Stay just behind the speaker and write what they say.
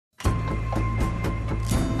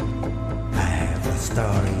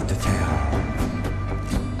story to tell.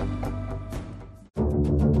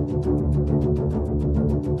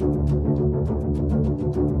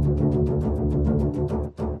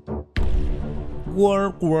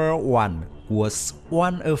 World War I was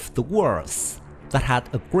one of the wars that had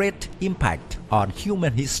a great impact on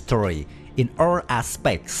human history in all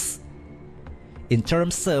aspects, in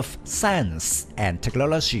terms of science and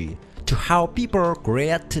technology, to how people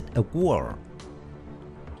created a war.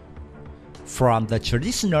 From the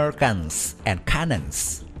traditional guns and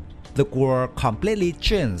cannons, the war completely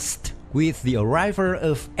changed with the arrival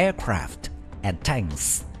of aircraft and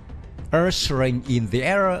tanks, ushering in the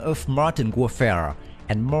era of modern warfare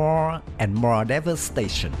and more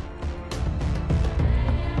devastation.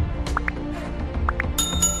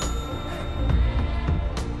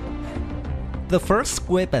 The first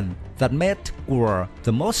weapon that made war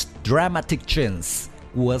the most dramatic change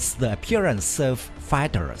was the appearance of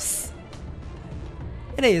fighters.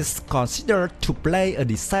 It is considered to play a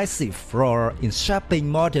decisive role in shaping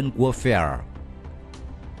modern warfare.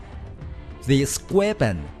 This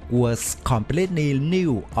weapon was completely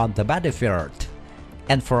new on the battlefield,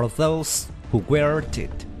 and for those who wielded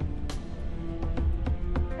it.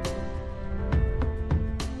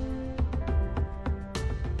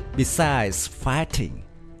 Besides fighting,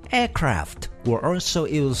 aircraft were also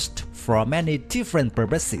used for many different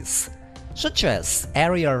purposes, such as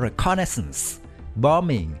aerial reconnaissance,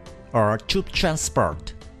 bombing, or troop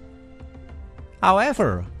transport.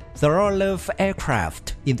 However, the role of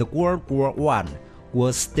aircraft in the World War I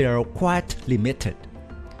was still quite limited,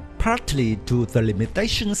 partly due to the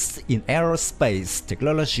limitations in aerospace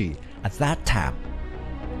technology at that time.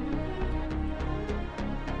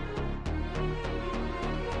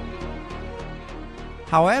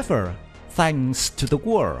 However, thanks to the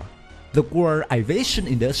war aviation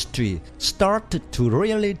industry started to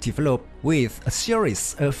really develop with a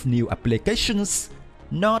series of new applications,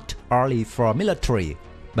 not only for military,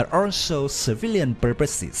 but also civilian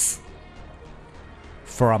purposes.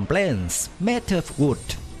 From planes made of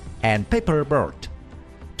wood and paperboard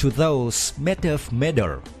to those made of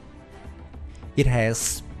metal, it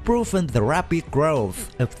has proven the rapid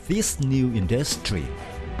growth of this new industry.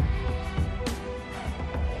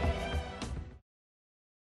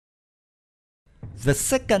 The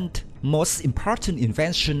second most important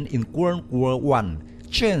invention in World War I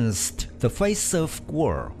changed the face of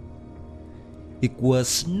war. It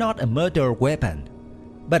was not a murder weapon,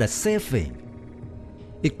 but a saving.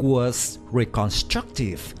 It was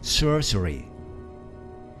reconstructive surgery.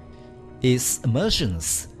 Its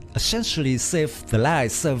emergence essentially saved the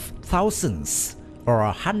lives of thousands or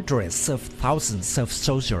hundreds of thousands of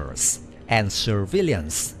soldiers and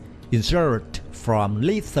civilians injured from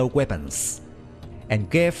lethal weapons, and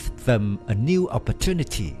gave them a new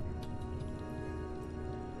opportunity.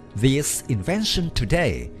 This invention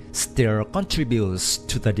today still contributes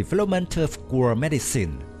to the development of war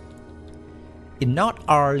medicine. It not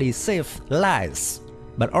only saves lives,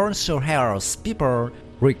 but also helps people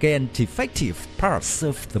regain defective parts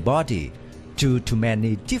of the body due to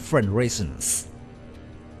many different reasons.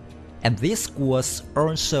 And this was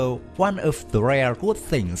also one of the rare good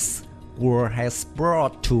things war has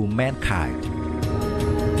brought to mankind.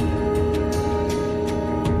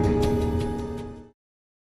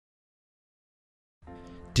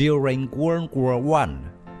 During World War I,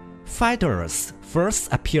 fighters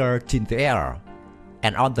first appeared in the air,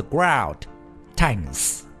 and on the ground,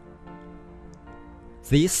 tanks.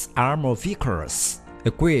 These armored vehicles,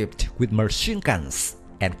 equipped with machine guns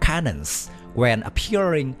and cannons, when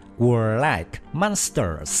appearing were like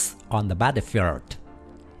monsters on the battlefield,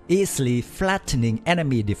 easily flattening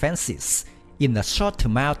enemy defenses in a short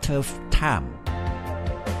amount of time.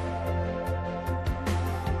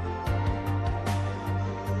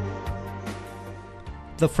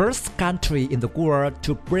 The first country in the world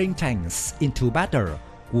to bring tanks into battle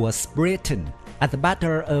was Britain at the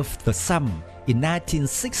Battle of the Somme in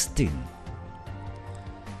 1916.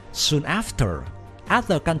 Soon after,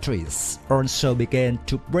 other countries also began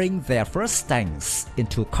to bring their first tanks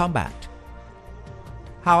into combat.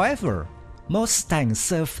 However, most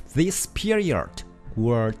tanks of this period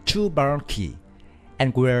were too bulky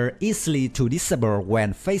and were easily to disable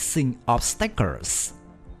when facing obstacles,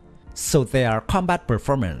 so their combat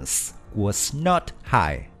performance was not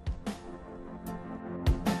high.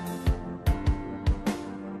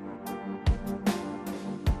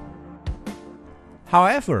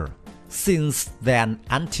 However, since then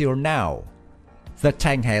until now, the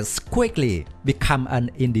tank has quickly become an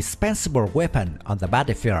indispensable weapon on the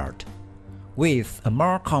battlefield, with a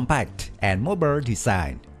more compact and mobile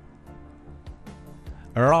design.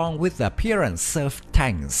 along with the appearance of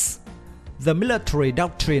tanks. The military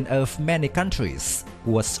doctrine of many countries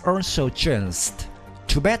was also changed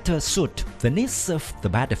to better suit the needs of the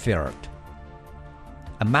battlefield.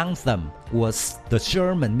 Among them was the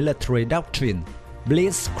German military doctrine,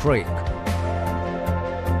 Blitzkrieg.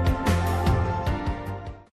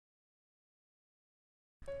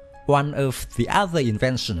 One of the other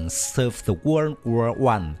inventions of the World War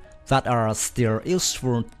I that are still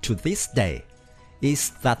useful to this day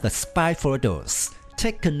is that the spy photos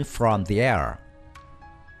taken from the air.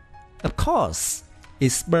 Of course,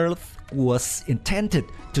 its birth was intended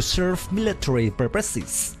to serve military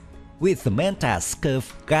purposes, with the main task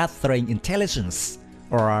of gathering intelligence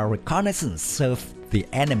or reconnaissance of the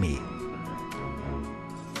enemy.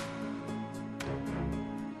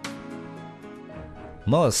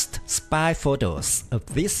 Most spy photos of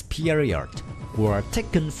this period were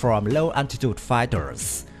taken from low-altitude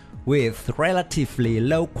fighters with relatively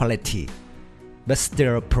low quality, but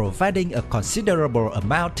still providing a considerable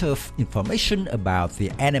amount of information about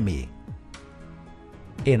the enemy.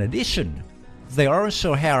 In addition, they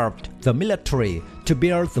also helped the military to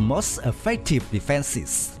build the most effective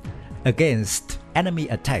defenses against enemy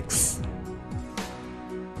attacks.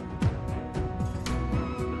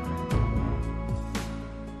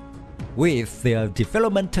 With the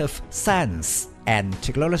development of science and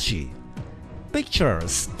technology,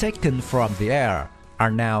 pictures taken from the air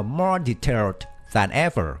are now more detailed than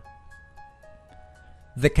ever.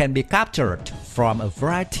 They can be captured from a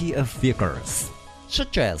variety of vehicles,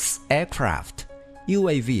 such as aircraft,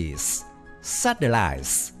 UAVs,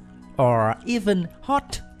 satellites, or even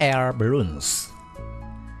hot air balloons.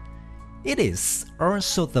 It is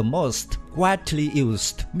also the most widely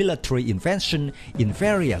used military invention in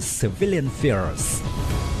various civilian fields.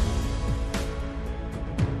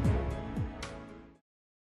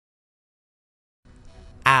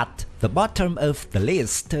 At the bottom of the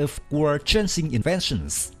list of world-changing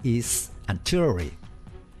inventions is artillery.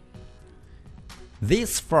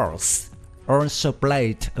 This force also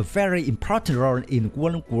played a very important role in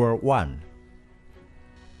World War I.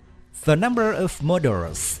 The number of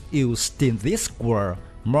models used in this war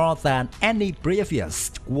more than any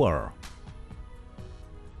previous war.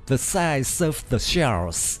 The size of the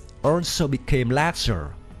shells also became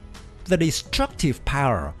larger. The destructive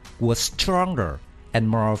power was stronger and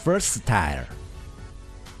more versatile.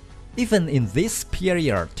 Even in this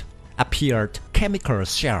period appeared chemical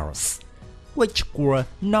shells, which were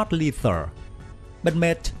not lethal, but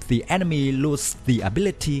made the enemy lose the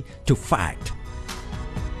ability to fight.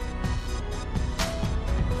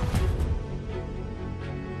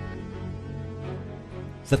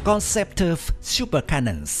 The concept of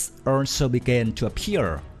supercannons also began to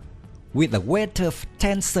appear, with a weight of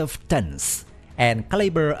tens of tons and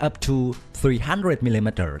caliber up to 300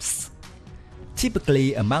 mm,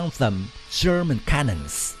 typically among them German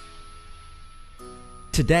cannons.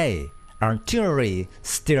 Today, artillery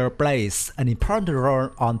still plays an important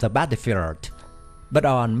role on the battlefield, but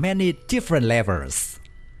on many different levels.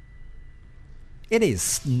 It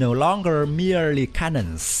is no longer merely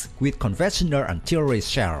cannons with conventional artillery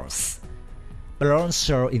shells, but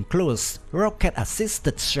also includes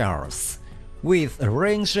rocket-assisted shells with a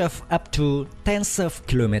range of up to tens of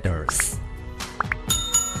kilometers.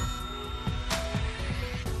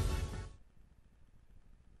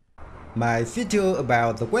 My video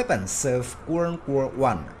about the weapons of World War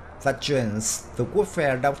I that changed the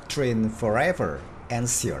warfare doctrine forever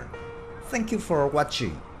ends here. Thank you for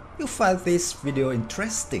watching. If you find this video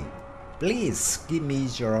interesting, please give me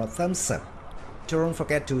your thumbs up. Don't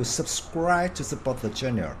forget to subscribe to support the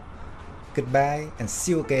channel. Goodbye and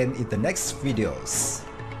see you again in the next videos.